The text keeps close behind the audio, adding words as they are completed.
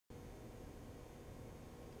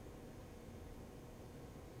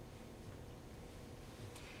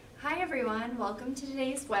Hi everyone, welcome to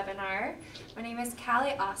today's webinar. My name is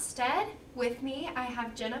Callie Osted. With me I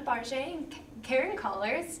have Jenna, Bartja, and Karen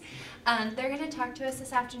Kollars. They're going to talk to us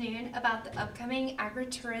this afternoon about the upcoming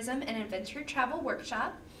Agritourism and Adventure Travel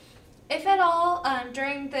workshop. If at all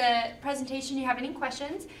during the presentation you have any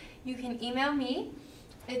questions, you can email me.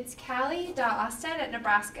 It's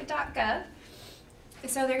callie.osted@nebraska.gov.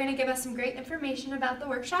 So they're going to give us some great information about the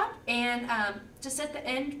workshop, and just at the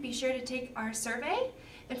end be sure to take our survey.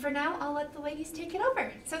 And for now, I'll let the ladies take it over.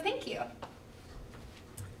 So thank you.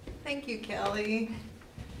 Thank you, Kelly.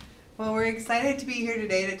 Well, we're excited to be here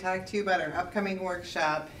today to talk to you about our upcoming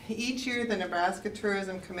workshop. Each year, the Nebraska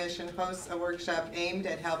Tourism Commission hosts a workshop aimed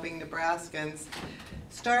at helping Nebraskans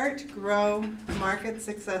start, grow, market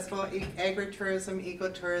successful agritourism,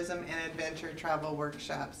 ecotourism, and adventure travel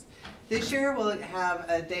workshops. This year we'll have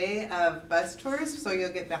a day of bus tours, so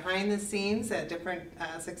you'll get behind the scenes at different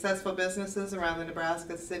successful businesses around the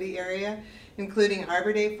Nebraska City area, including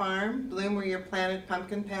Arbor Day Farm, Bloom Where You're Planted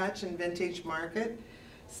Pumpkin Patch and Vintage Market,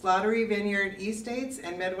 Slaughtery Vineyard Estates,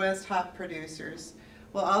 and Midwest Hop Producers.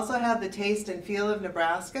 We'll also have the Taste and Feel of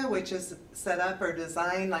Nebraska, which is set up or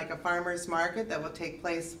designed like a farmer's market that will take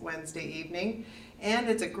place Wednesday evening. And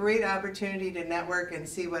it's a great opportunity to network and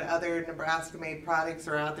see what other Nebraska-made products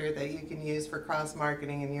are out there that you can use for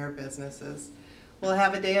cross-marketing in your businesses. We'll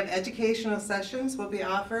have a day of educational sessions will be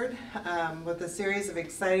offered with a series of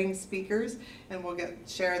exciting speakers, and we'll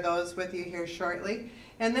share those with you here shortly.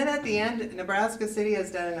 And then at the end, Nebraska City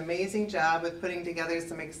has done an amazing job with putting together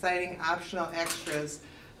some exciting optional extras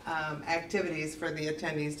activities for the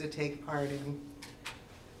attendees to take part in.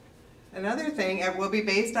 Another thing, we'll be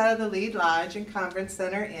based out of the Lead Lodge and Conference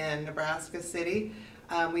Center in Nebraska City.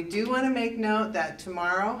 We do want to make note that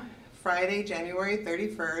tomorrow, Friday, January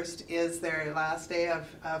 31st, is their last day of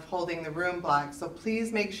holding the room block. So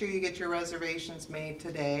please make sure you get your reservations made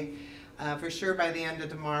today, for sure by the end of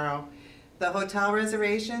tomorrow. The hotel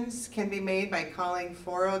reservations can be made by calling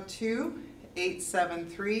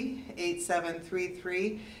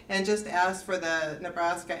 402-873-8733 and just ask for the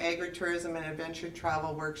Nebraska Agritourism and Adventure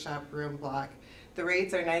Travel Workshop room block. The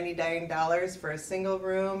rates are $99 for a single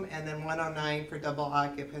room and then $109 for double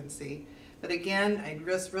occupancy. But again, I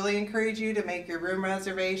just really encourage you to make your room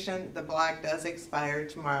reservation. The block does expire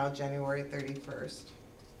tomorrow, January 31st.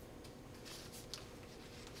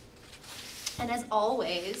 And as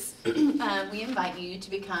always, we invite you to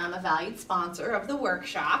become a valued sponsor of the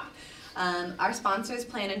workshop. Our sponsors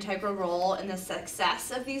play an integral role in the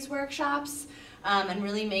success of these workshops and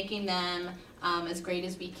really making them as great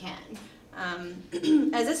as we can.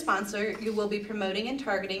 As a sponsor, you will be promoting and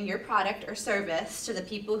targeting your product or service to the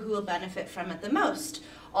people who will benefit from it the most,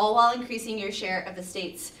 all while increasing your share of the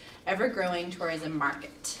state's ever-growing tourism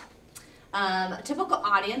market. A typical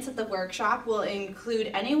audience at the workshop will include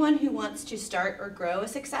anyone who wants to start or grow a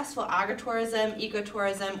successful agritourism,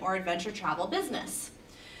 ecotourism, or adventure travel business.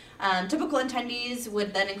 Typical attendees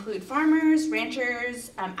would then include farmers,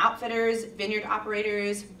 ranchers, outfitters, vineyard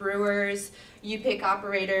operators, brewers, U-Pick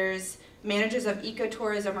operators, managers of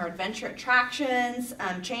ecotourism or adventure attractions,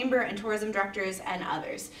 chamber and tourism directors, and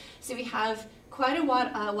others. So we have quite a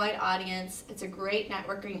wide audience. It's a great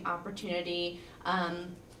networking opportunity.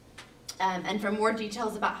 And for more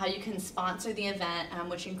details about how you can sponsor the event,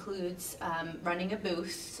 which includes running a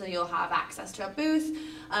booth, so you'll have access to a booth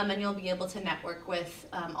and you'll be able to network with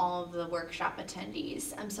all of the workshop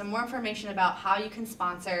attendees. Some more information about how you can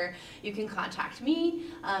sponsor, you can contact me,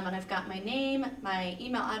 and I've got my name, my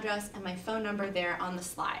email address, and my phone number there on the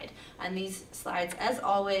slide. And these slides, as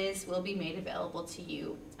always, will be made available to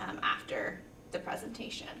you after the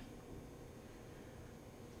presentation.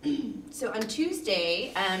 So on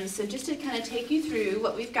Tuesday, so just to kind of take you through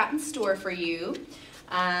what we've got in store for you,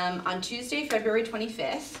 on Tuesday, February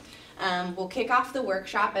 25th, we'll kick off the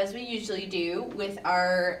workshop as we usually do with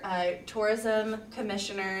our Tourism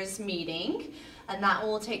Commissioners meeting, and that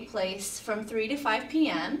will take place from 3 to 5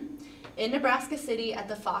 p.m. in Nebraska City at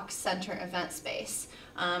the Fox Center event space.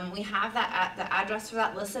 We have that the address for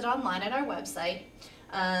that listed online at our website.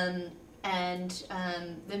 And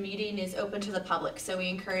the meeting is open to the public, so we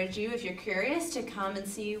encourage you, if you're curious, to come and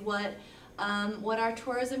see what our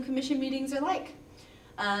Tourism Commission meetings are like.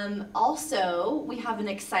 Also, we have an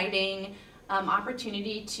exciting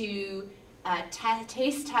opportunity to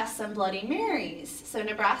taste test some Bloody Marys. So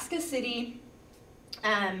Nebraska City,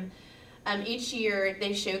 each year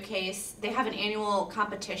they have an annual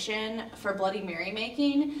competition for Bloody Mary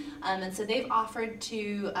making, and so they've offered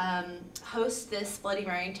to host this Bloody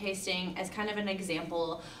Mary tasting as kind of an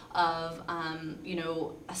example of you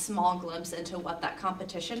know, a small glimpse into what that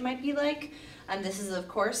competition might be like. And this is of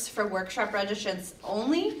course for workshop registrants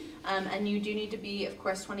only, And you do need to be, of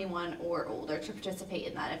course, 21 or older to participate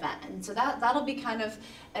in that event. And so that'll be kind of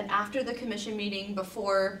an after the commission meeting,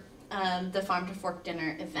 before the Farm to Fork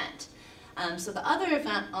dinner event. So the other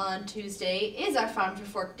event on Tuesday is our Farm to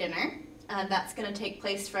Fork dinner. That's going to take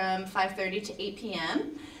place from 5:30 to 8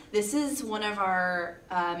 p.m. This is one of our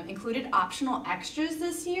included optional extras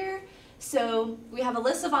this year. So we have a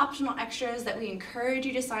list of optional extras that we encourage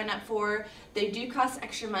you to sign up for. They do cost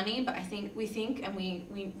extra money, but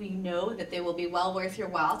we know that they will be well worth your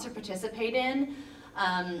while to participate in.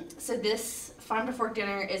 So this Farm to Fork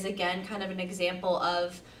dinner is again kind of an example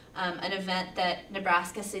of an event that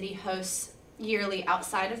Nebraska City hosts yearly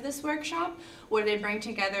outside of this workshop, where they bring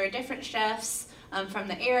together different chefs from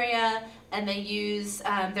the area, and they use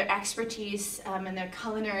their expertise and their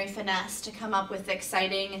culinary finesse to come up with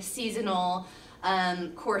exciting seasonal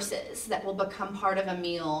courses that will become part of a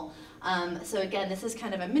meal. So again, this is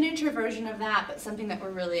kind of a miniature version of that, but something that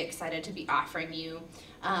we're really excited to be offering you.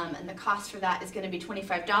 And the cost for that is going to be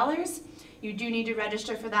 $25. You do need to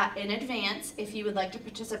register for that in advance if you would like to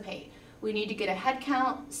participate. We need to get a head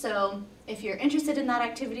count, so if you're interested in that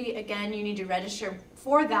activity, again, you need to register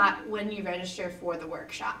for that when you register for the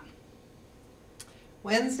workshop.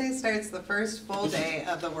 Wednesday starts the first full day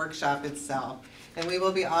of the workshop itself, and we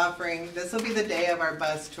will be offering, this will be the day of our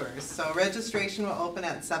bus tours. So registration will open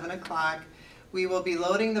at 7 o'clock. We will be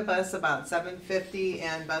loading the bus about 7:50,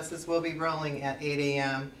 and buses will be rolling at 8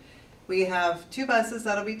 a.m. We have 2 buses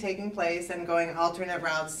that'll be taking place and going alternate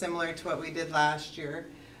routes similar to what we did last year.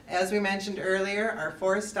 As we mentioned earlier, our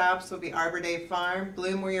 4 stops will be Arbor Day Farm,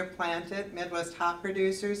 Bloom Where You're Planted, Midwest Hop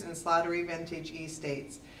Producers, and Slaughtery Vintage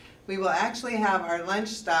Estates. We will actually have our lunch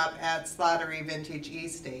stop at Slaughtery Vintage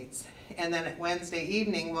Estates, and then Wednesday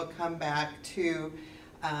evening we'll come back to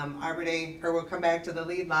Arbor Day, or we'll come back to the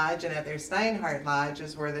Lead Lodge, and at their Steinhardt Lodge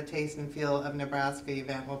is where the Taste and Feel of Nebraska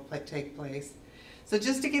event will take place. So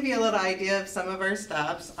just to give you a little idea of some of our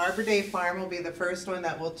stops, Arbor Day Farm will be the first one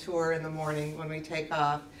that we'll tour in the morning when we take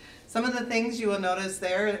off. Some of the things you will notice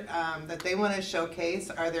there that they want to showcase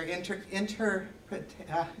are their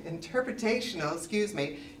interpretational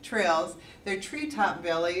trails, their Treetop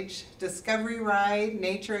Village, Discovery Ride,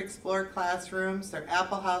 Nature Explore classrooms, their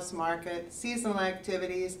Apple House Market, seasonal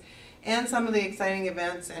activities, and some of the exciting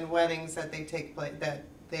events and weddings that they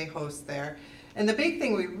host there. And the big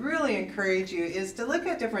thing we really encourage you is to look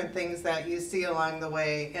at different things that you see along the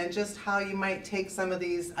way, and just how you might take some of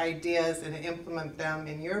these ideas and implement them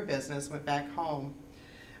in your business back home.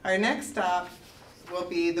 Our next stop will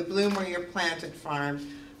be the Bloom Where You're Planted farm.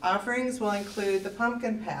 Offerings will include the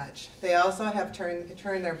pumpkin patch. They also have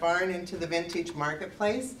turned their barn into the vintage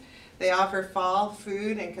marketplace. They offer fall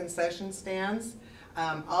food and concession stands,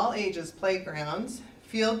 all ages playgrounds,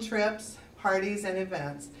 field trips, parties, and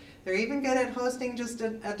events. They're even good at hosting just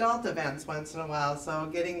adult events once in a while, so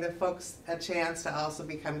getting the folks a chance to also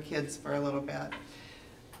become kids for a little bit.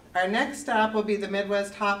 Our next stop will be the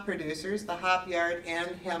Midwest Hop Producers, the Hop Yard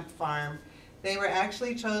and Hemp Farm. They were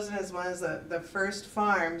actually chosen as one of the first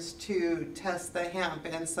farms to test the hemp,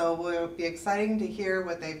 and so we'll be exciting to hear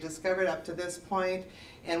what they've discovered up to this point,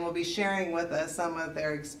 and will be sharing with us some of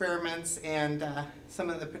their experiments and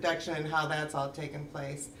some of the production and how that's all taken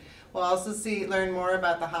place. We'll also learn more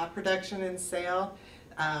about the hop production and sale,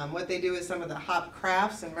 what they do with some of the hop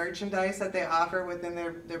crafts and merchandise that they offer within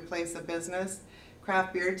their place of business.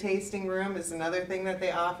 Craft beer tasting room is another thing that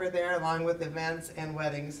they offer there, along with events and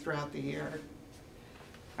weddings throughout the year.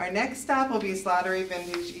 Our next stop will be Slaughtery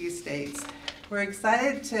Vintage Estates. We're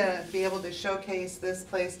excited to be able to showcase this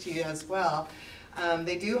place to you as well.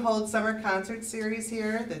 They do hold summer concert series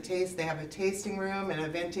here. They have a tasting room and a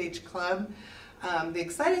vintage club. The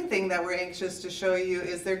exciting thing that we're anxious to show you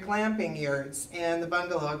is their glamping yurts and the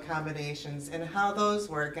bungalow combinations and how those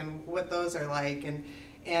work and what those are like.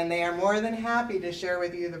 And they are more than happy to share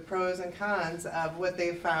with you the pros and cons of what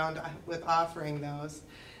they've found with offering those.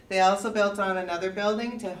 They also built on another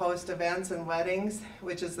building to host events and weddings,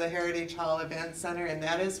 which is the Heritage Hall Event Center, and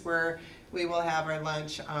that is where we will have our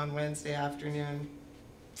lunch on Wednesday afternoon.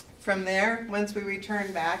 From there, once we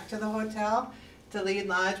return back to the hotel, to Lead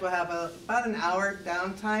Lodge, we'll have about an hour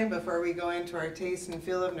downtime before we go into our Taste and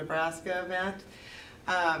Feel of Nebraska event.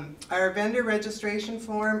 Our vendor registration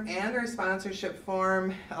form and our sponsorship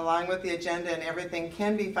form, along with the agenda and everything,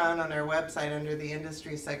 can be found on our website under the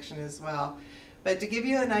industry section as well. But to give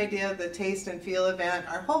you an idea of the Taste and Feel event,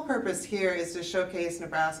 our whole purpose here is to showcase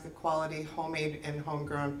Nebraska quality homemade and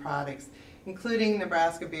homegrown products, including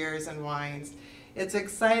Nebraska beers and wines. It's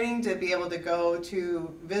exciting to be able to go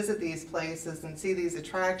to visit these places and see these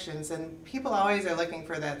attractions, and people always are looking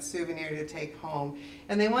for that souvenir to take home,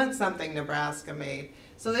 and they want something Nebraska made.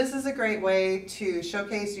 So this is a great way to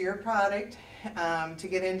showcase your product, to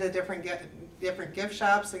get into different gift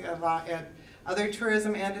shops and other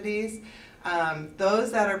tourism entities.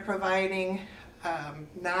 Those that are providing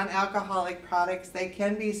non-alcoholic products, they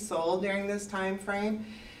can be sold during this time frame.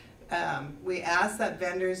 We ask that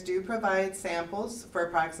vendors do provide samples for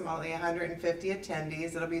approximately 150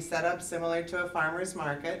 attendees. It'll be set up similar to a farmer's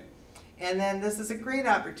market. And then this is a great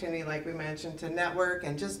opportunity, like we mentioned, to network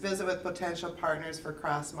and just visit with potential partners for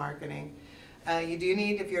cross-marketing. You do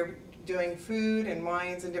need, if you're doing food and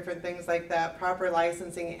wines and different things like that, proper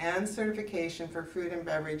licensing and certification for food and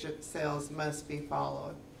beverage sales must be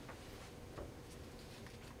followed.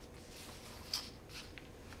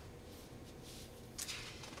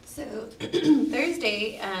 So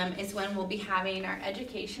Thursday is when we'll be having our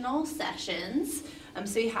educational sessions.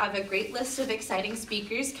 So we have a great list of exciting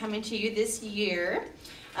speakers coming to you this year.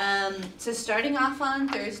 So starting off on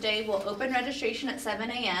Thursday, we'll open registration at 7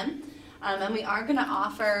 a.m. And we are going to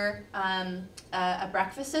offer a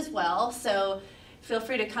breakfast as well. So feel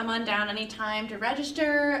free to come on down anytime to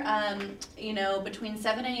register. You know, between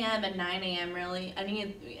 7 a.m. and 9 a.m. really,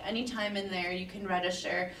 any time in there you can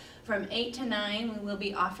register. From 8 to 9, we will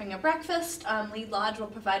be offering a breakfast. Lead Lodge will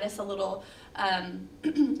provide us a little kind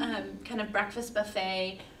of breakfast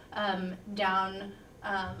buffet down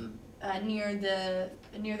near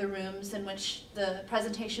the rooms in which the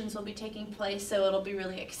presentations will be taking place. So it'll be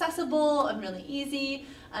really accessible and really easy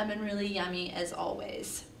and really yummy as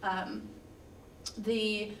always.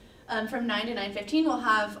 From 9 to 9:15, we'll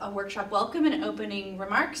have a workshop welcome and opening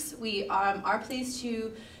remarks. We are pleased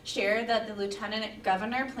to share that the Lieutenant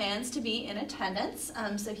Governor plans to be in attendance,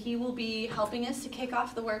 so he will be helping us to kick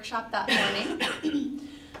off the workshop that morning.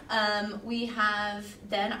 We have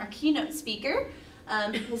then our keynote speaker.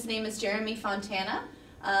 His name is Jeremy Fontana,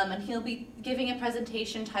 and he'll be giving a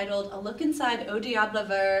presentation titled A Look Inside Au Diable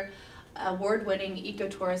Vert, award-winning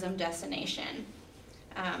ecotourism destination.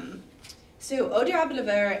 So Au Diable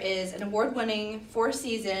Vert is an award-winning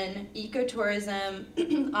 4-season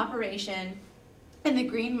ecotourism operation in the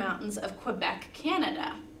Green Mountains of Quebec,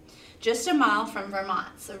 Canada, just a mile from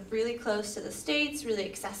Vermont, so really close to the States, really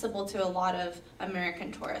accessible to a lot of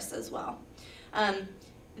American tourists as well.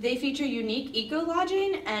 They feature unique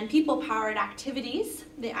eco-lodging and people-powered activities.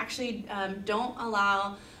 They actually don't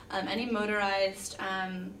allow any motorized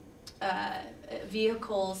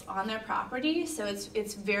vehicles on their property, so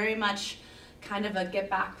it's very much kind of a get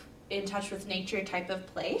back in touch with nature type of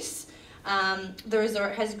place. The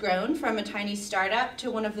resort has grown from a tiny startup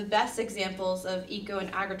to one of the best examples of eco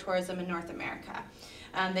and agritourism in North America.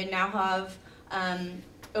 They now have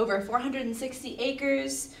over 460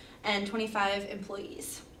 acres and 25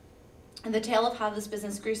 employees. And the tale of how this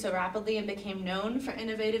business grew so rapidly and became known for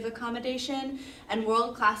innovative accommodation and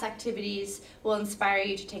world-class activities will inspire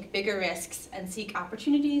you to take bigger risks and seek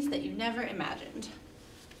opportunities that you never imagined.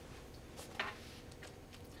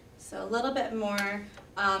 So a little bit more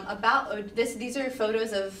about this. These are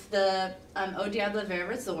photos of the Au Diable Vert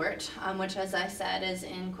Resort, which, as I said, is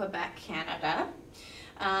in Quebec, Canada.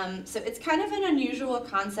 So it's kind of an unusual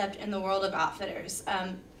concept in the world of outfitters,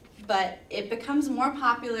 but it becomes more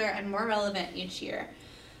popular and more relevant each year.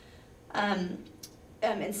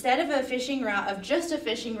 Instead of just a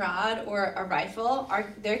fishing rod or a rifle,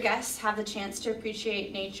 their guests have the chance to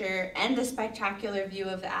appreciate nature and the spectacular view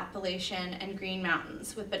of the Appalachian and Green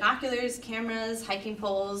Mountains with binoculars, cameras, hiking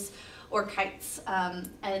poles, or kites,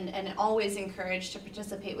 and always encouraged to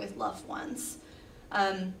participate with loved ones.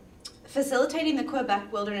 Facilitating the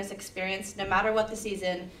Quebec wilderness experience, no matter what the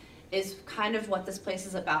season, is kind of what this place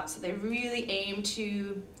is about. So they really aim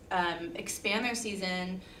to expand their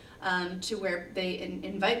season to where they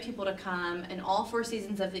invite people to come in all 4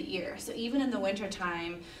 seasons of the year. So even in the winter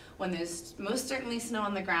time, when there's most certainly snow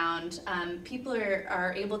on the ground, people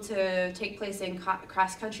are able to take place in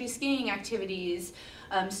cross-country skiing activities,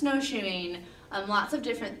 snowshoeing, lots of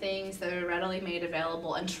different things that are readily made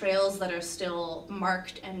available, and trails that are still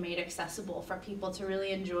marked and made accessible for people to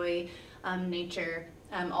really enjoy nature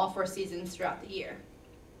all 4 seasons throughout the year.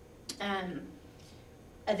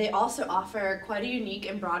 They also offer quite a unique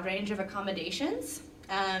and broad range of accommodations.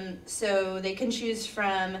 So they can choose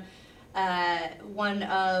from one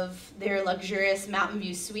of their luxurious mountain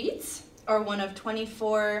view suites or one of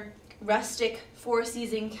 24 rustic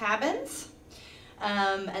 4-season cabins.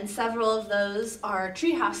 And several of those are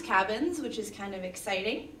treehouse cabins, which is kind of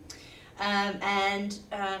exciting. And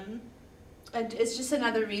it's just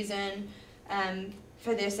another reason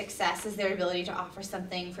for their success is their ability to offer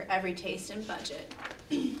something for every taste and budget.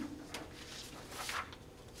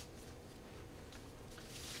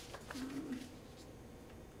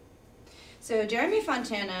 So Jeremy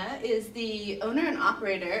Fontana is the owner and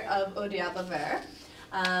operator of Au Diable Vert.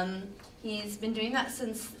 He's been doing that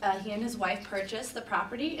since he and his wife purchased the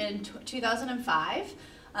property in 2005.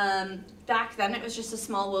 Back then it was just a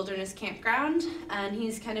small wilderness campground, and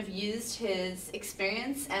he's kind of used his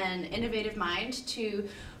experience and innovative mind to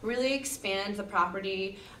really expand the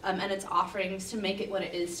property and its offerings to make it what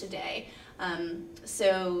it is today.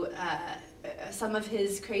 Some of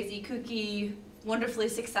his crazy, kooky, wonderfully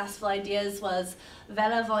successful ideas was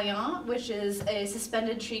Vela Voyant, which is a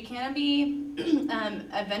suspended tree canopy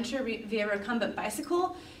adventure via recumbent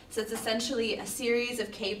bicycle. So it's essentially a series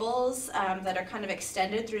of cables that are kind of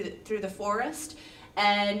extended through the forest,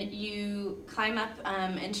 and you climb up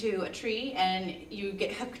into a tree and you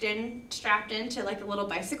get strapped into like a little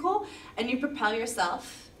bicycle, and you propel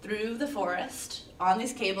yourself through the forest on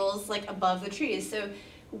these cables like above the trees. So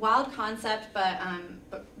wild concept, but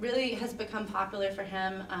really has become popular for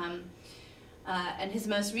him. And his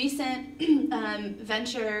most recent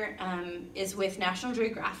venture is with National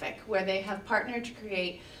Geographic, where they have partnered to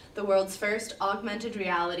create the world's first augmented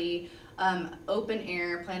reality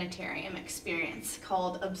open-air planetarium experience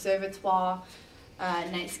called Observatoire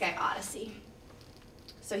Night Sky Odyssey.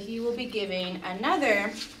 So he will be giving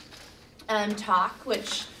another talk,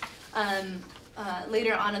 which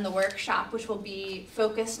later on in the workshop, which will be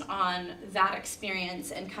focused on that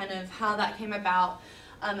experience and kind of how that came about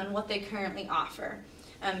and what they currently offer.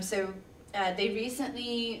 They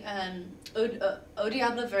recently, Au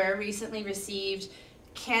Diable Vert recently received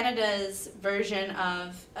Canada's version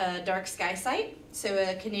of a dark sky site, so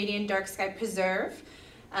a Canadian dark sky preserve,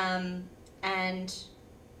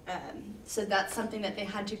 so that's something that they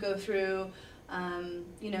had to go through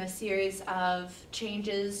a series of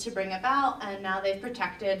changes to bring about, and now they've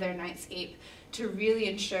protected their nightscape to really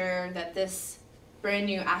ensure that this brand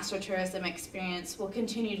new astrotourism experience will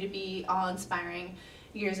continue to be awe-inspiring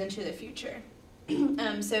years into the future.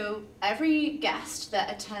 So every guest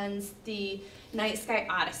that attends the Night Sky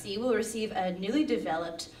Odyssey will receive a newly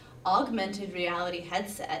developed augmented reality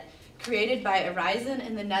headset created by Horizon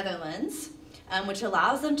in the Netherlands, which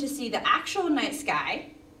allows them to see the actual night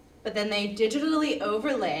sky, but then they digitally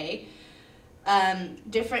overlay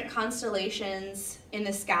different constellations in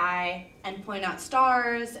the sky and point out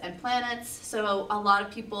stars and planets. So a lot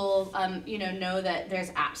of people know that there's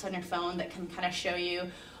apps on your phone that can kind of show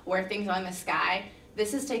you where things are in the sky.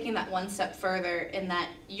 This is taking that one step further in that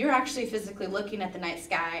you're actually physically looking at the night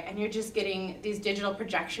sky, and you're just getting these digital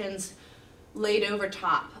projections laid over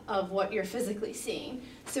top of what you're physically seeing.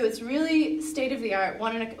 So it's really state-of-the-art,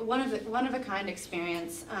 one of a kind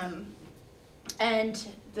experience. And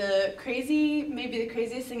maybe the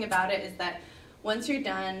craziest thing about it is that once you're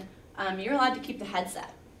done, you're allowed to keep the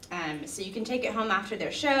headset. So you can take it home after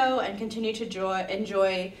their show and continue to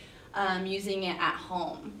enjoy using it at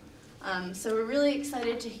home. So we're really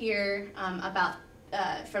excited to hear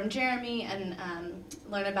from Jeremy and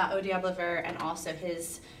learn about Au Diable Vert and also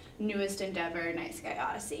his newest endeavor, Night Sky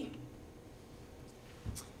Odyssey.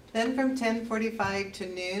 Then from 10:45 to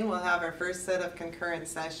noon, we'll have our first set of concurrent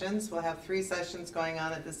sessions. We'll have 3 sessions going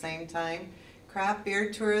on at the same time. Craft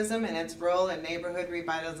Beer Tourism and its Role in Neighborhood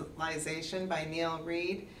Revitalization by Neil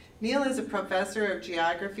Reed. Neil is a professor of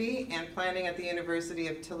geography and planning at the University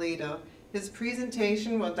of Toledo. His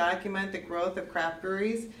presentation will document the growth of craft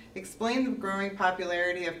breweries, explain the growing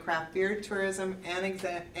popularity of craft beer tourism, and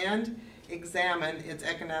examine its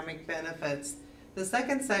economic benefits. The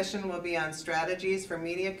second session will be on strategies for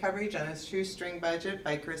media coverage on a shoestring budget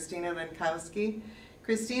by Christina Lenkowski.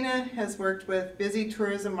 Christina has worked with busy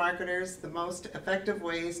tourism marketers the most effective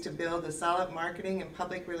ways to build a solid marketing and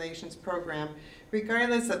public relations program,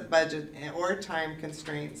 regardless of budget or time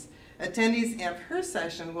constraints. Attendees of her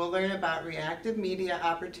session will learn about reactive media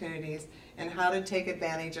opportunities and how to take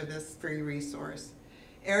advantage of this free resource.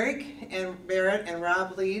 Eric and Barrett and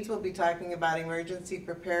Rob Leeds will be talking about emergency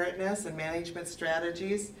preparedness and management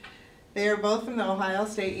strategies. They are both from the Ohio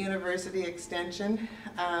State University Extension.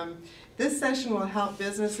 This session will help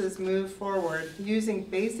businesses move forward using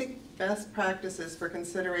basic best practices for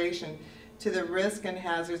consideration to the risk and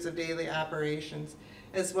hazards of daily operations,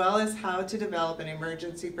 as well as how to develop an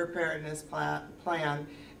emergency preparedness plan.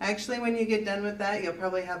 Actually, when you get done with that, you'll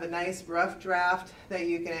probably have a nice rough draft that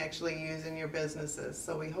you can actually use in your businesses.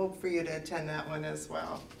 So we hope for you to attend that one as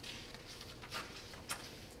well.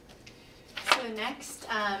 So So next,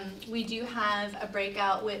 we do have a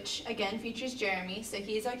breakout which again features Jeremy. So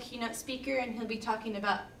he's our keynote speaker and he'll be talking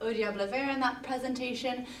about Au Diable Vert in that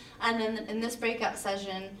presentation. And then in this breakout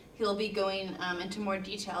session, he'll be going into more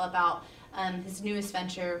detail about his newest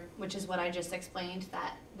venture, which is what I just explained,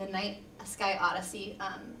 that the Night Sky Odyssey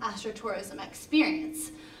Astrotourism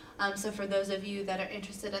experience. So for those of you that are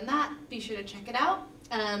interested in that, be sure to check it out.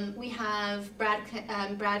 We have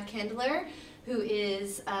Brad Kindler, who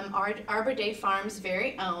is Arbor Day Farm's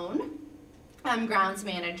very own grounds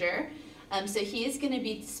manager. So he is going to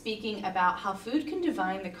be speaking about how food can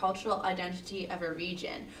define the cultural identity of a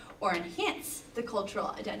region or enhance the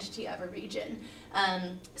cultural identity of a region.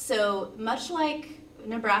 So much like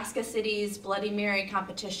Nebraska City's Bloody Mary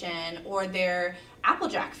competition or their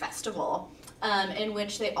Applejack Festival, in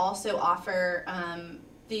which they also offer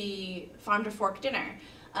the farm to fork dinner.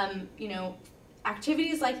 You know,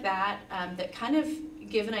 activities like that that kind of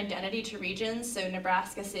give an identity to regions. So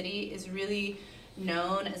Nebraska City is really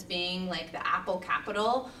known as being like the apple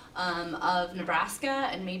capital of Nebraska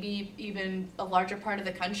and maybe even a larger part of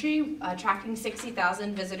the country, attracting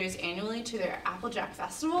 60,000 visitors annually to their Applejack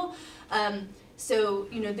Festival. So,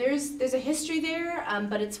 you know, there's a history there,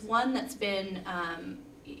 but it's one that's been,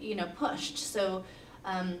 you know, pushed. So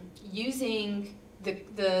using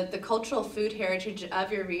the cultural food heritage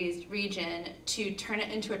of your region to turn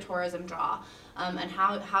it into a tourism draw, and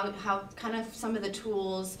how kind of some of the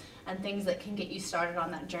tools and things that can get you started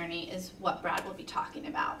on that journey is what Brad will be talking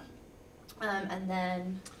about. And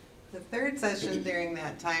then the third session during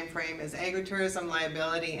that time frame is Agritourism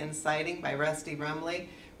Liability and Citing by Rusty Rumley.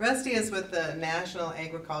 Rusty is with the National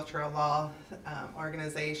Agricultural Law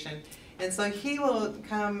Organization, and so he will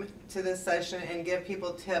come to this session and give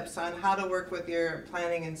people tips on how to work with your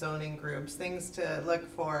planning and zoning groups, things to look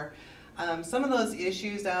for. Some of those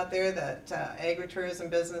issues out there that agritourism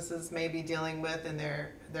businesses may be dealing with in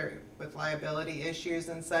with liability issues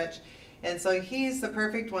and such. And so he's the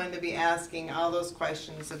perfect one to be asking all those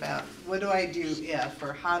questions about what do I do if,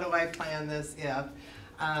 or how do I plan this if.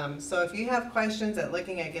 So if you have questions at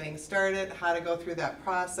looking at getting started, how to go through that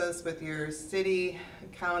process with your city,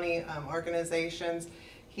 county organizations,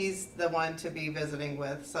 he's the one to be visiting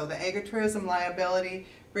with. So the agritourism liability,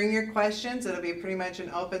 bring your questions. It'll be pretty much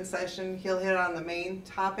an open session. He'll hit on the main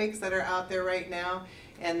topics that are out there right now,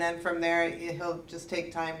 and then from there he'll just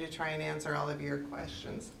take time to try and answer all of your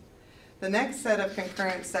questions. The next set of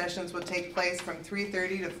concurrent sessions will take place from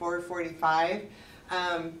 3:30 to 4:45.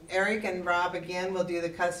 Eric and Rob again will do the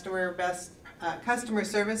customer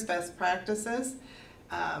service best practices.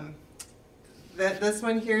 This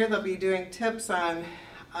one here, they'll be doing tips on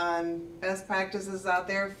best practices out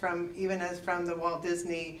there from the Walt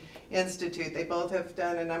Disney Institute. They both have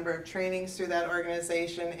done a number of trainings through that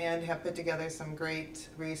organization and have put together some great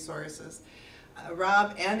resources.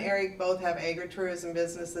 Rob and Eric both have agritourism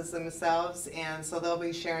businesses themselves, and so they'll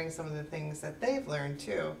be sharing some of the things that they've learned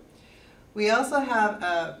too. We also have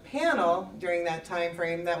a panel during that time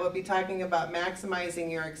frame that will be talking about maximizing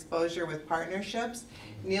your exposure with partnerships.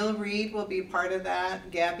 Neil Reed will be part of that,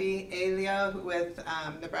 Gabby Alia with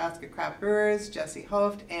Nebraska Craft Brewers, Jesse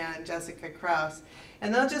Hoft, and Jessica Kraus.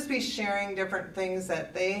 And they'll just be sharing different things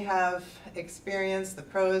that they have experienced, the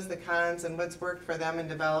pros, the cons, and what's worked for them in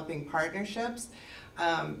developing partnerships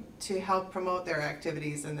to help promote their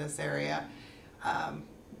activities in this area.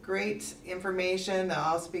 Great information. They'll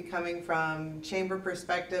also be coming from chamber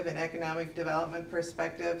perspective and economic development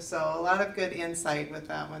perspective, so a lot of good insight with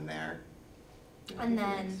that one there. And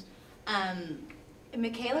then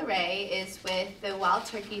Michaela Ray is with the Wild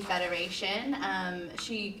Turkey Federation.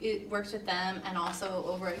 She works with them and also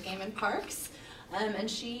over at Game and Parks. And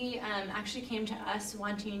she actually came to us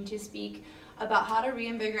wanting to speak about how to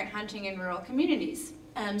reinvigorate hunting in rural communities.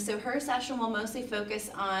 So her session will mostly focus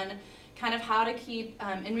on kind of how to keep,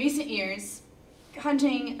 in recent years,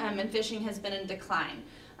 hunting and fishing has been in decline.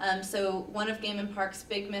 So one of Game and Park's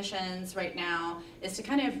big missions right now is to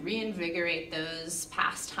kind of reinvigorate those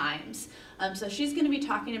pastimes. So she's going to be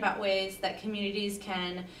talking about ways that communities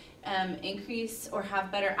can increase or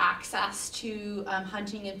have better access to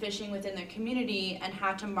hunting and fishing within their community, and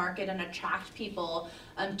how to market and attract people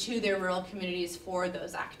to their rural communities for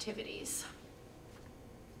those activities.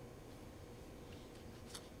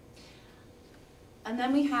 And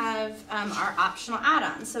then we have our optional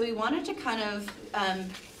add-ons. So we wanted to kind of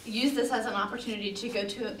use this as an opportunity to go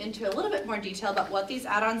into a little bit more detail about what these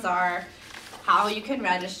add-ons are, how you can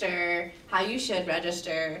register, how you should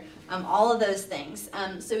register, all of those things.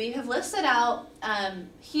 So we have listed out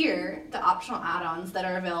here the optional add-ons that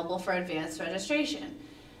are available for advanced registration.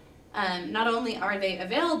 Not only are they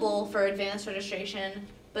available for advanced registration,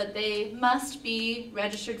 but they must be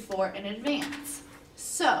registered for in advance.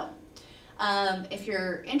 So, if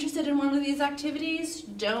you're interested in one of these activities,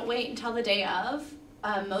 don't wait until the day of.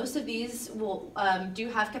 Most of these will do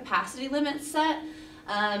have capacity limits set,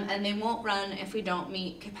 and they won't run if we don't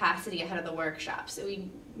meet capacity ahead of the workshop. So we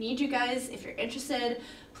need you guys, if you're interested,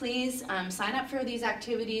 please sign up for these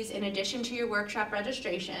activities in addition to your workshop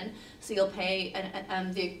registration. So you'll pay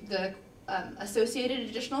the associated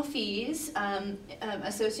additional fees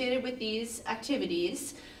associated with these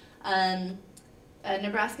activities.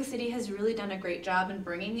 Nebraska City has really done a great job in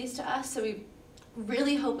bringing these to us, so we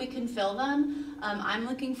really hope we can fill them. I'm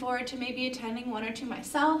looking forward to maybe attending one or two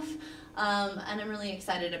myself, and I'm really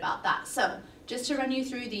excited about that. So just to run you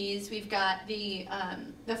through these, we've got the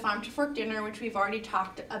Farm to Fork Dinner, which we've already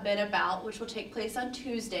talked a bit about, which will take place on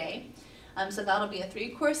Tuesday. So that'll be a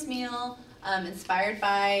 3-course meal inspired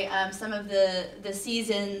by some of the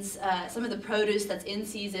seasons, some of the produce that's in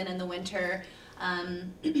season in the winter,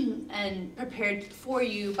 and prepared for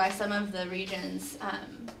you by some of the region's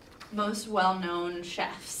most well-known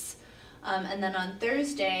chefs. And then on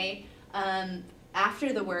Thursday,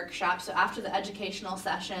 after the workshop, so after the educational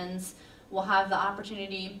sessions, we'll have the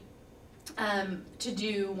opportunity to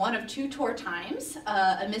do one of 2 tour times,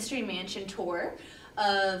 a Mystery Mansion tour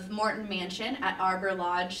of Morton Mansion at Arbor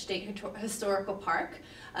Lodge State Historical Park.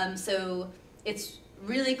 So it's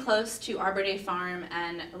really close to Arbor Day Farm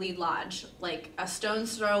and Lead Lodge, like a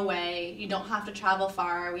stone's throw away. You don't have to travel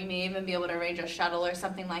far. We may even be able to arrange a shuttle or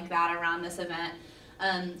something like that around this event.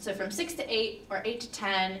 So from 6 to 8 or 8 to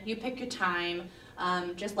 10, you pick your time.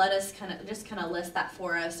 Just let us kind of list that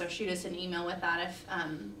for us, or shoot us an email with that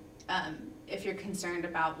if you're concerned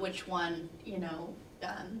about which one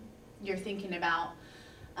you're thinking about.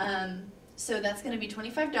 So that's going to be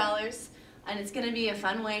 $25. And it's going to be a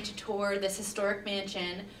fun way to tour this historic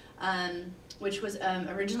mansion, which was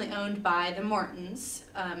originally owned by the Mortons.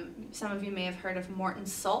 Some of you may have heard of Morton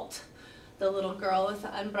Salt, the little girl with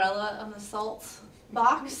the umbrella on the salt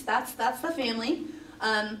box. That's the family.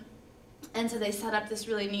 And so they set up this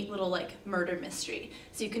really neat little like murder mystery.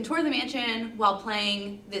 So you can tour the mansion while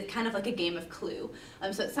playing kind of like a game of Clue.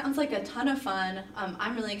 So it sounds like a ton of fun.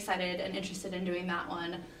 I'm really excited and interested in doing that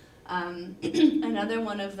one. Another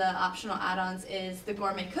one of the optional add-ons is the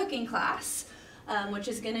gourmet cooking class, which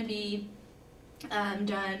is going to be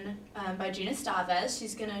done by Gina Stavez.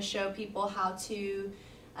 She's going to show people how to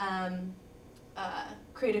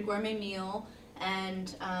create a gourmet meal,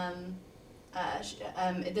 and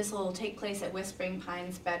this will take place at Whispering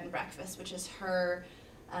Pines Bed and Breakfast, which is her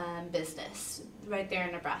business right there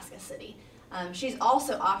in Nebraska City. She's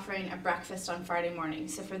also offering a breakfast on Friday morning,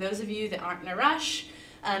 so for those of you that aren't in a rush,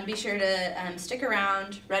 be sure to stick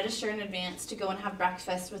around, register in advance to go and have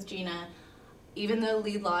breakfast with Gina. Even though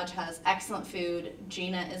Lead Lodge has excellent food,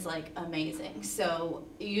 Gina is like amazing. So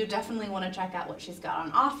you definitely want to check out what she's got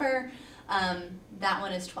on offer. That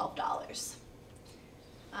one is $12.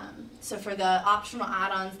 So for the optional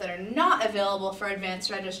add-ons that are not available for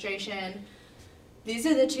advanced registration, these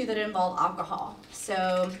are the 2 that involve alcohol.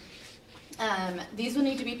 So these will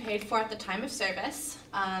need to be paid for at the time of service.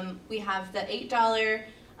 We have the $8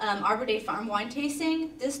 Arbor Day Farm wine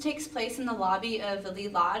tasting. This takes place in the lobby of the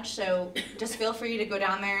Lead Lodge, so just feel free to go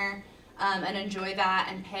down there and enjoy that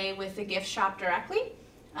and pay with the gift shop directly.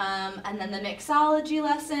 And then the mixology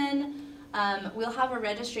lesson, we'll have a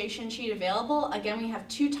registration sheet available. Again, we have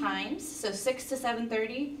 2 times, so 6 to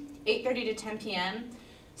 7:30, 8:30 to 10 p.m.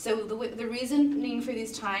 So the reasoning for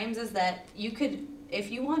these times is that you could, if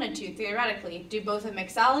you wanted to, theoretically, do both a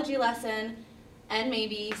mixology lesson and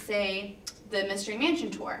maybe, say, the Mystery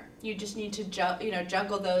Mansion tour. You just need to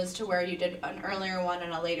juggle those to where you did an earlier one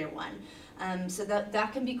and a later one. So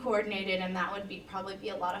that can be coordinated, and that would probably be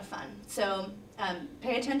a lot of fun. So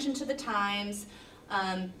pay attention to the times.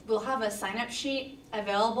 We'll have a sign-up sheet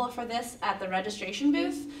available for this at the registration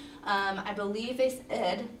booth. I believe they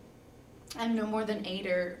said no more than 8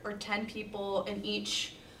 or 10 people in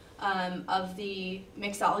each of the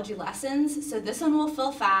mixology lessons. So this one will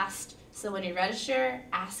fill fast. So when you register,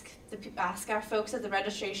 ask our folks at the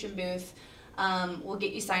registration booth. We'll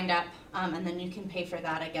get you signed up, and then you can pay for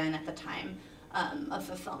that again at the time of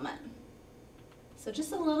fulfillment. So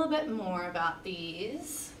just a little bit more about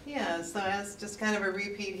these. Yeah, so as just kind of a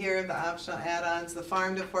repeat here of the optional add-ons, the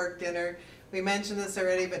Farm to Fork Dinner. We mentioned this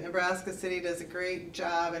already, but Nebraska City does a great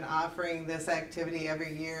job in offering this activity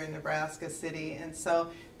every year in Nebraska City. And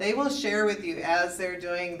so they will share with you as they're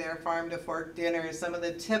doing their Farm to Fork Dinner some of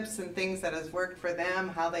the tips and things that has worked for them,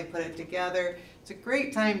 how they put it together. It's a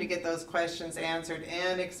great time to get those questions answered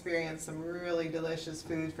and experience some really delicious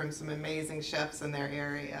food from some amazing chefs in their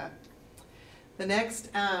area. The next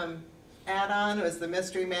add-on was the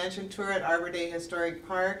Mystery Mansion Tour at Arbor Day Historic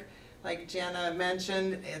Park. Like Jenna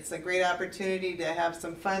mentioned, it's a great opportunity to have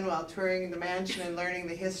some fun while touring the mansion and learning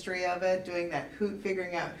the history of it, doing that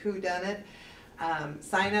figuring out who done it.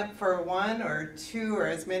 Sign up for one or two or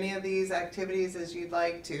as many of these activities as you'd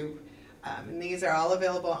like to. And these are all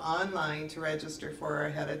available online to register for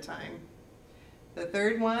ahead of time. The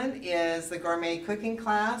third one is the gourmet cooking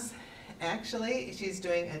class. Actually, she's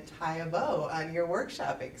doing a Thai bow on your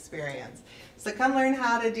workshop experience. So come learn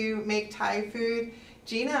how to make Thai food.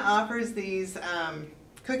 Gina offers these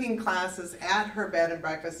cooking classes at her bed and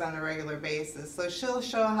breakfast on a regular basis. So she'll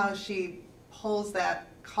show how she pulls that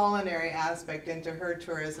culinary aspect into her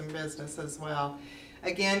tourism business as well.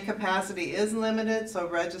 Again, capacity is limited, so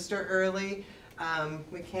register early.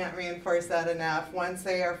 We can't reinforce that enough. Once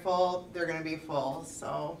they are full, they're going to be full.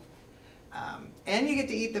 So, and you get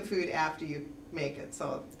to eat the food after you make it,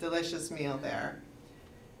 so delicious meal there.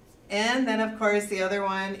 And then, of course, the other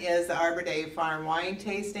one is the Arbor Day Farm Wine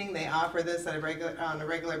Tasting. They offer this on a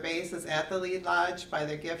regular basis at the Lead Lodge by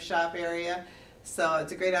their gift shop area. So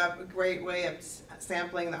it's a great way of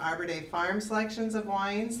sampling the Arbor Day Farm selections of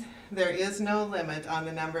wines. There is no limit on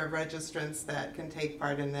the number of registrants that can take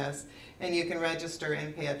part in this, and you can register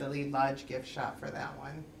and pay at the Lead Lodge gift shop for that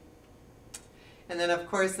one. And then, of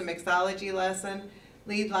course, the mixology lesson.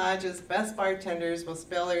 Lead Lodge's best bartenders will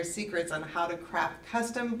spill their secrets on how to craft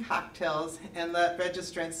custom cocktails and let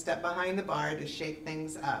registrants step behind the bar to shake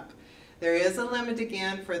things up. There is a limit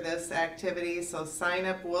again for this activity, so sign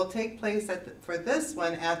up will take place for this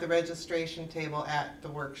one at the registration table at the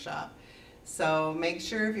workshop. So make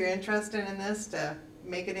sure if you're interested in this to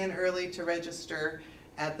make it in early to register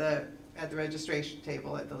at the registration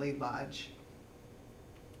table at the Lead Lodge.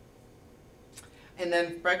 And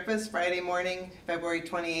then breakfast Friday morning, February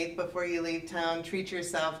 28th, before you leave town, treat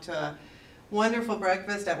yourself to a wonderful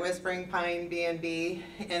breakfast at Whispering Pine B&B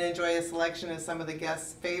and enjoy a selection of some of the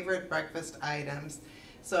guests' favorite breakfast items.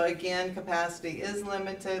 So again, capacity is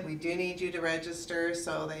limited. We do need you to register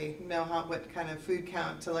so they know what kind of food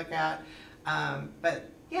count to look at.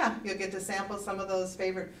 But yeah, you'll get to sample some of those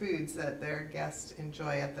favorite foods that their guests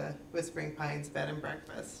enjoy at the Whispering Pines Bed and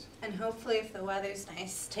Breakfast. And hopefully, if the weather's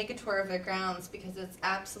nice, take a tour of their grounds because it's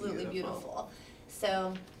absolutely beautiful.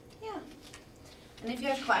 So, yeah. And if you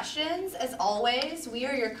have questions, as always, we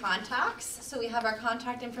are your contacts. So we have our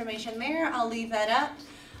contact information there. I'll leave that up.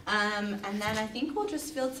 And then I think we'll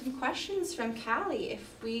just field some questions from Callie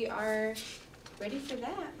if we are ready for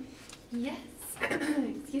that. Yes.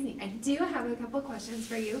 Excuse me. I do have a couple questions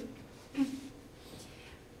for you.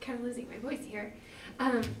 Kind of losing my voice here.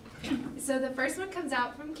 So the first one comes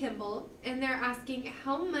out from Kimball, and they're asking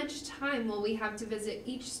how much time will we have to visit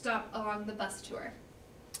each stop along the bus tour?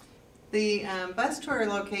 The bus tour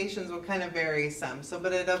locations will kind of vary some,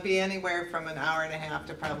 but it'll be anywhere from an hour and a half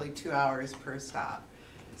to probably 2 hours per stop.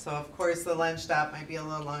 So of course the lunch stop might be a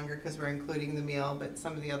little longer because we're including the meal, but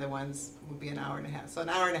some of the other ones will be an hour and a half. So an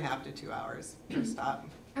hour and a half to 2 hours per stop.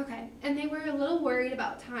 Okay, and they were a little worried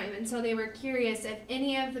about time, and so they were curious if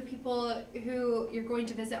any of the people who you're going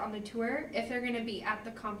to visit on the tour, if they're going to be at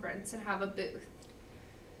the conference and have a booth.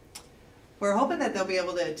 We're hoping that they'll be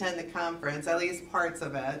able to attend the conference, at least parts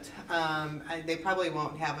of it. They probably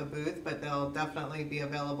won't have a booth, but they'll definitely be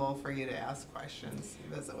available for you to ask questions,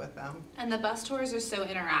 visit with them. And the bus tours are so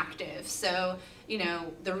interactive. So, you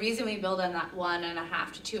know, the reason we build in that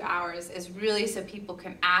 1.5 to 2 hours is really so people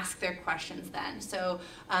can ask their questions then. So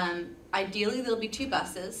ideally there'll be 2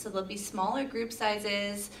 buses, so there'll be smaller group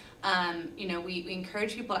sizes. You know, we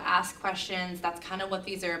encourage people to ask questions. That's kind of what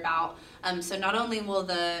these are about. So not only will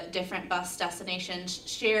the different bus destinations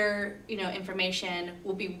share, you know, information,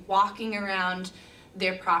 we'll be walking around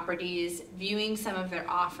their properties, viewing some of their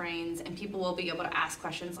offerings, and people will be able to ask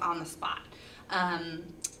questions on the spot.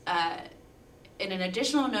 In an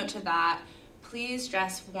additional note to that, please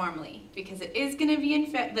dress warmly because it is going to be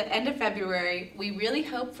in the end of February. We really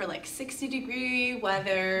hope for like 60-degree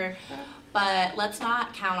weather. But let's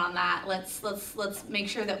not count on that. Let's make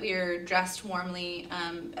sure that we are dressed warmly,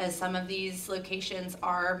 as some of these locations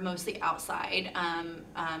are mostly outside,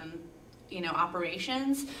 you know,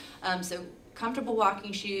 operations. So comfortable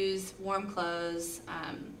walking shoes, warm clothes,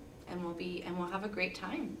 and we'll have a great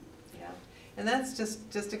time. Yeah, and that's just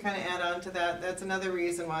to kind of add on to that. That's another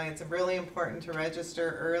reason why it's really important to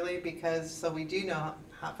register early because so we do know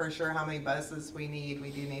for sure how many buses we need.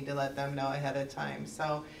 We do need to let them know ahead of time.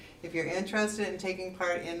 So. If you're interested in taking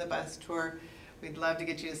part in the bus tour, we'd love to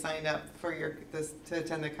get you signed up for to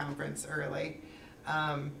attend the conference early.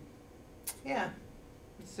 Yeah,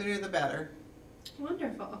 the sooner the better.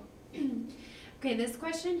 Wonderful. Okay, this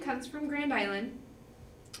question comes from Grand Island.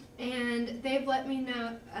 And they've let me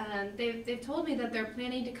know, they've told me that they're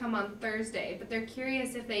planning to come on Thursday, but they're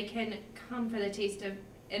curious if they can come for the Taste of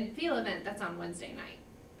and Feel event that's on Wednesday night.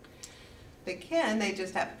 They can, they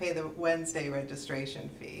just have to pay the Wednesday registration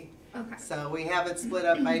fee. Okay. So we have it split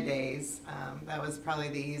up by days. That was probably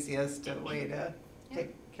the easiest way to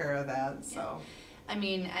take care of that, so. I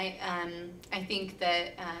mean, I think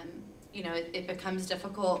that, you know, it becomes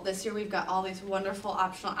difficult. This year we've got all these wonderful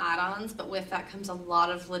optional add-ons, but with that comes a lot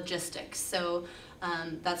of logistics. So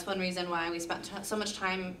that's one reason why we spent so much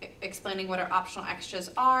time explaining what our optional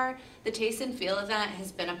extras are. The Taste and Feel event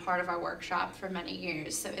has been a part of our workshop for many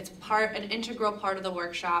years. So it's an integral part of the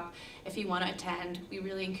workshop. If you want to attend, we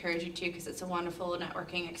really encourage you to, because it's a wonderful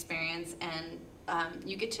networking experience, and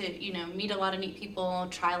you get to, you know, meet a lot of neat people,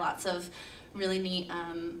 try lots of really neat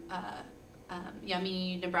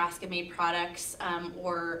yummy Nebraska made products,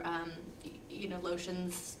 or you know,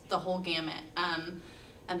 lotions, the whole gamut.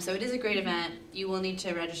 So it is a great event. You will need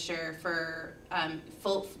to register for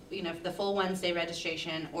the full Wednesday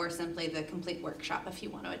registration, or simply the complete workshop if you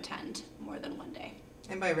want to attend more than one day.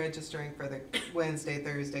 And by registering for the Wednesday,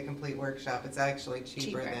 Thursday complete workshop, it's actually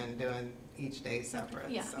cheaper than doing each day separate.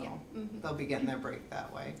 Yeah, so yeah. Mm-hmm. They'll be getting their break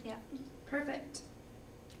that way. Yeah. Perfect.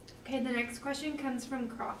 Okay, the next question comes from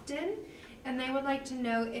Crofton, and they would like to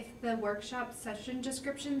know if the workshop session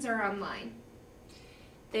descriptions are online.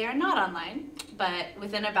 They are not online, but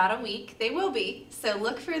within about a week they will be. So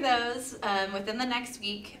look for those within the next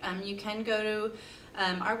week. You can go to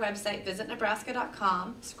our website,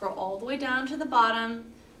 visitnebraska.com, scroll all the way down to the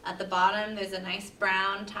bottom. At the bottom there's a nice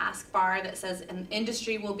brown taskbar that says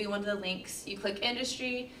industry will be one of the links. You click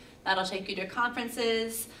industry, that'll take you to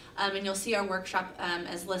conferences, and you'll see our workshop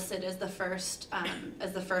as listed as the first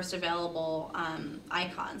available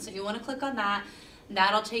icon. So you want to click on that.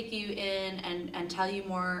 That'll take you in and tell you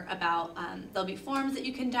more about, there'll be forms that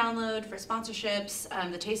you can download for sponsorships,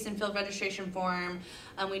 the Taste and Feel registration form.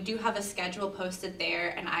 We do have a schedule posted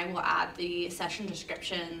there, and I will add the session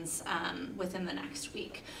descriptions within the next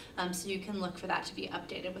week. So you can look for that to be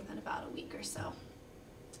updated within about a week or so.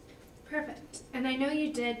 Perfect. And I know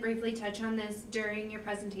you did briefly touch on this during your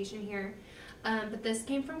presentation here, but this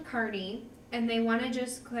came from Kearney, and they want to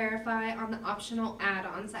just clarify on the optional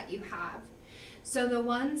add-ons that you have. So the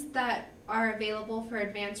ones that are available for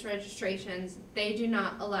advanced registrations, they do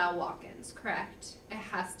not allow walk-ins, correct? It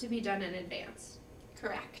has to be done in advance.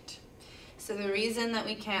 Correct. So the reason that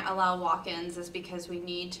we can't allow walk-ins is because we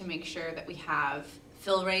need to make sure that we have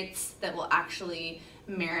fill rates that will actually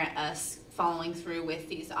merit us following through with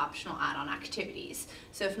these optional add-on activities.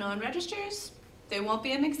 So if no one registers, there won't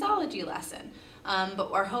be a mixology lesson.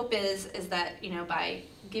 But our hope is that, you know, by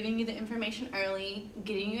giving you the information early,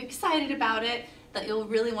 getting you excited about it, that you'll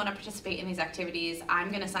really want to participate in these activities. I'm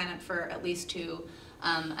going to sign up for at least 2,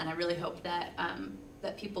 and I really hope that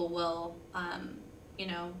that people will, you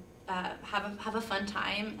know, have a fun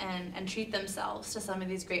time and treat themselves to some of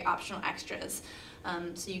these great optional extras.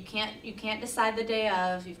 So you can't decide the day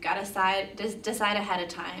of. You've got to decide ahead of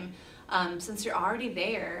time. Since you're already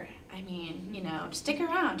there, I mean, you know, stick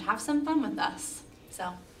around, have some fun with us.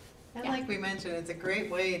 So. And Yeah. like we mentioned, it's a great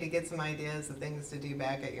way to get some ideas of things to do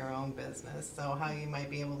back at your own business. So how you might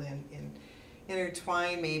be able to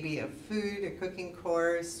intertwine maybe a food, a cooking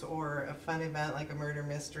course, or a fun event like a murder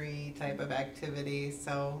mystery type of activity.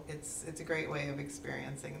 So it's a great way of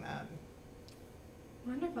experiencing that.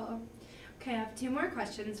 Wonderful. Okay, I have 2 more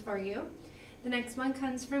questions for you. The next one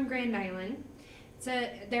comes from Grand Island. So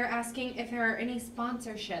they're asking if there are any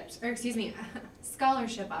sponsorships, or excuse me,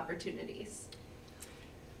 scholarship opportunities.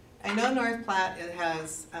 I know North Platte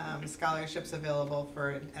has scholarships available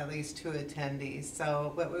for at least 2 attendees.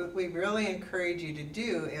 So what we really encourage you to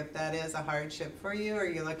do, if that is a hardship for you or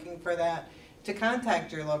you're looking for that, to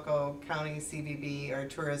contact your local county CVB or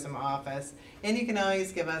tourism office. And you can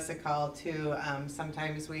always give us a call too.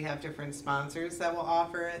 Sometimes we have different sponsors that will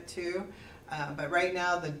offer it too. But right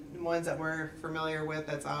now, the ones that we're familiar with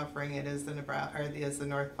that's offering it is the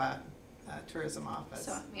North Platte Tourism Office.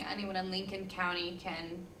 So yeah, anyone in Lincoln County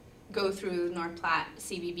can go through North Platte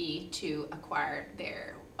CVB to acquire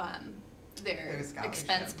their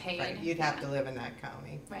expense paid. Right. You'd have to live in that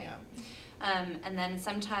county. Right. Yeah. And then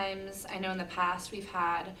sometimes, I know in the past we've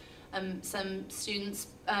had some students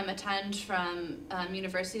attend from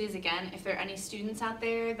universities. Again, if there are any students out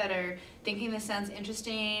there that are thinking this sounds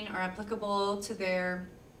interesting or applicable to their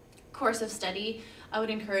course of study, I would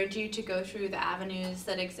encourage you to go through the avenues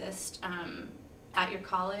that exist at your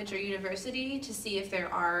college or university to see if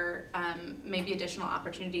there are maybe additional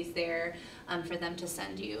opportunities there for them to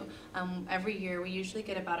send you. Every year we usually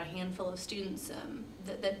get about a handful of students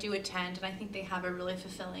that do attend, and I think they have a really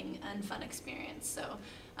fulfilling and fun experience. So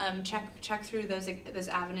check through those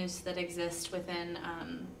avenues that exist within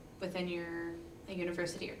your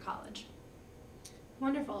university or college.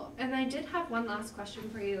 Wonderful. And I did have one last question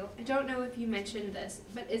for you. I don't know if you mentioned this,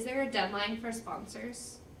 but is there a deadline for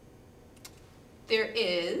sponsors? There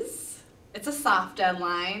is. It's a soft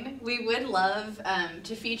deadline. We would love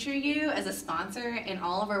to feature you as a sponsor in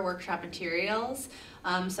all of our workshop materials.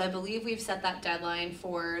 So I believe we've set that deadline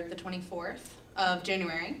for the 24th of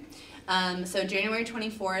January. So January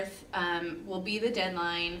 24th will be the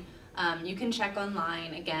deadline. You can check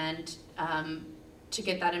online again to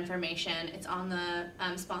get that information. It's on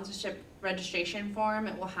the sponsorship registration form.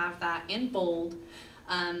 It will have that in bold.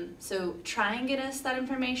 So try and get us that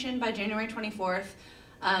information by January 24th.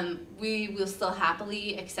 We will still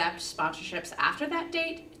happily accept sponsorships after that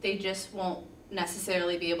date. They just won't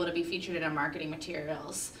necessarily be able to be featured in our marketing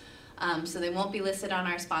materials. So they won't be listed on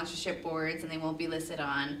our sponsorship boards, and they won't be listed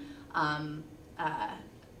on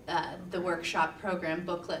the workshop program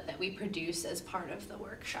booklet that we produce as part of the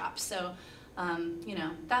workshop. So you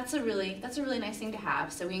know, that's a really nice thing to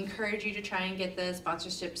have. So we encourage you to try and get the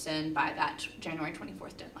sponsorships in by that January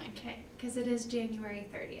 24th deadline. Okay, because it is January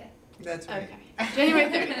 30th. That's right. Okay,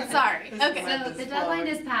 January 30th, sorry. Okay. So the deadline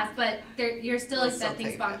is passed, but you're still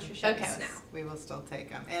accepting sponsorships Okay. now. We will still take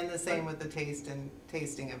them. And the same with the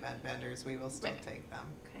tasting event vendors, we will still take them.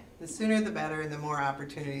 Okay. The sooner the better, and the more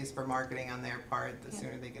opportunities for marketing on their part, the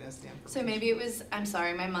sooner they get us the information. So maybe it was, I'm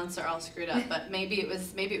sorry, my months are all screwed up, but maybe it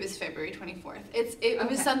was February 24th. It Okay.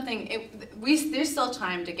 was something, there's still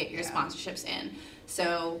time to get your sponsorships in.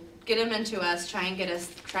 So get them into us, try and get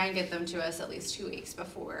them to us at least 2 weeks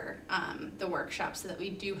before the workshop, so that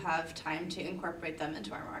we do have time to incorporate them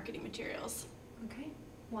into our marketing materials. Okay,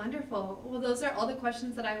 wonderful. Well, those are all the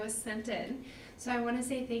questions that I was sent in. So I want to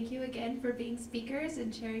say thank you again for being speakers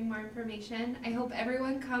and sharing more information. I hope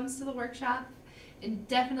everyone comes to the workshop and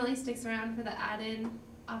definitely sticks around for the add-in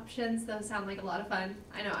options. Those sound like a lot of fun.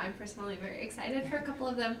 I know I'm personally very excited for a couple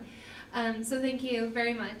of them. So thank you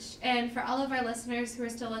very much. And for all of our listeners who are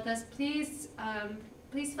still with us, please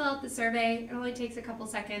fill out the survey. It only takes a couple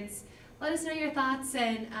seconds. Let us know your thoughts,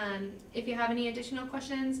 and if you have any additional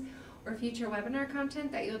questions or future webinar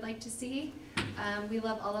content that you would like to see. We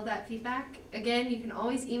love all of that feedback. Again, you can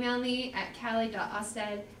always email me at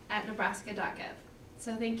callie.osted@nebraska.gov.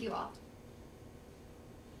 So thank you all.